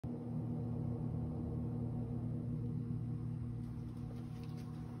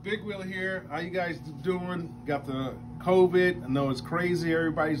Big Willie here. How you guys doing? Got the COVID. I know it's crazy.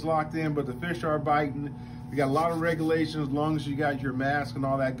 Everybody's locked in, but the fish are biting. We got a lot of regulations. As long as you got your mask and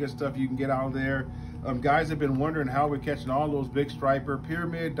all that good stuff, you can get out of there. Guys have been wondering how we're catching all those big striper.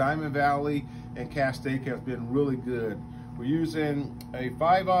 Pyramid, Diamond Valley, and Cast Steak has been really good. We're using a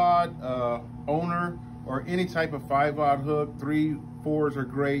 5-aught owner or any type of 5-aught hook. 3, 4s are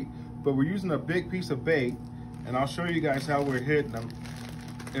great, but we're using a big piece of bait, and I'll show you guys how we're hitting them.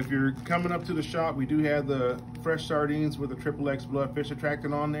 If you're coming up to the shop, we do have the fresh sardines with the XXXblood fish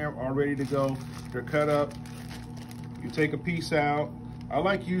attractant on there, all ready to go. They're cut up. You take a piece out. I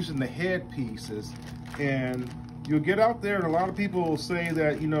like using the head pieces, and you'll get out there and a lot of people will say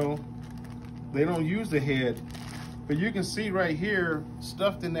that, you know, they don't use the head, but you can see right here,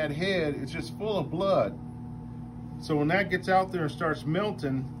 stuffed in that head, it's just full of blood. So when that gets out there and starts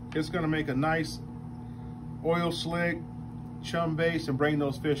melting, it's gonna make a nice oil slick, chum base and bring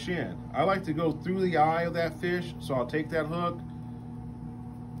those fish in. I like to go through the eye of that fish, so I'll take that hook,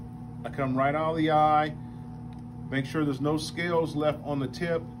 I come right out of the eye, make sure there's no scales left on the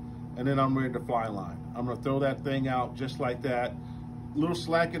tip, and then I'm ready to fly line. I'm gonna throw that thing out just like that, a little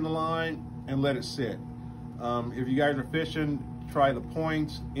slack in the line and let it sit. If you guys are fishing, try the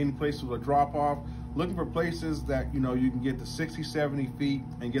points, any places with a drop off, looking for places that, you know, you can get to 60, 70 feet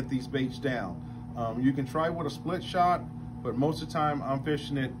and get these baits down. You can try with a split shot, but most of the time I'm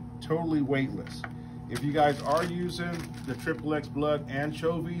fishing it totally weightless. If you guys are using the XXXblood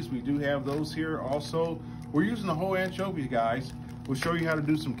anchovies, we do have those here also. We're using the whole anchovy, guys. We'll show you how to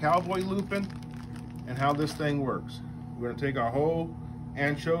do some cowboy looping and how this thing works. We're gonna take our whole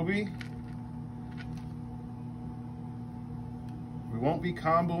anchovy. We won't be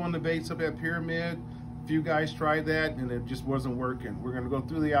comboing the baits up at Pyramid. A few guys tried that and it just wasn't working. We're gonna go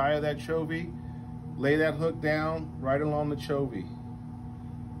through the eye of that chovy, lay that hook down right along the chovy.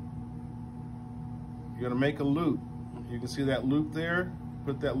 You're gonna make a loop. You can see that loop there.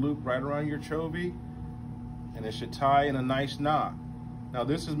 Put that loop right around your chovy and it should tie in a nice knot. Now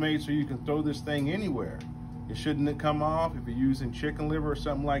this is made so you can throw this thing anywhere. It shouldn't come off. If you're using chicken liver or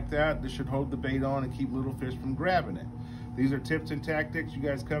something like that, this should hold the bait on and keep little fish from grabbing it. These are tips and tactics. You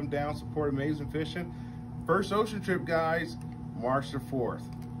guys come down, support amazing fishing. First ocean trip, guys, March the 4th.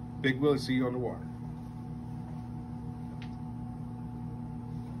 Big Willie, see you on the water.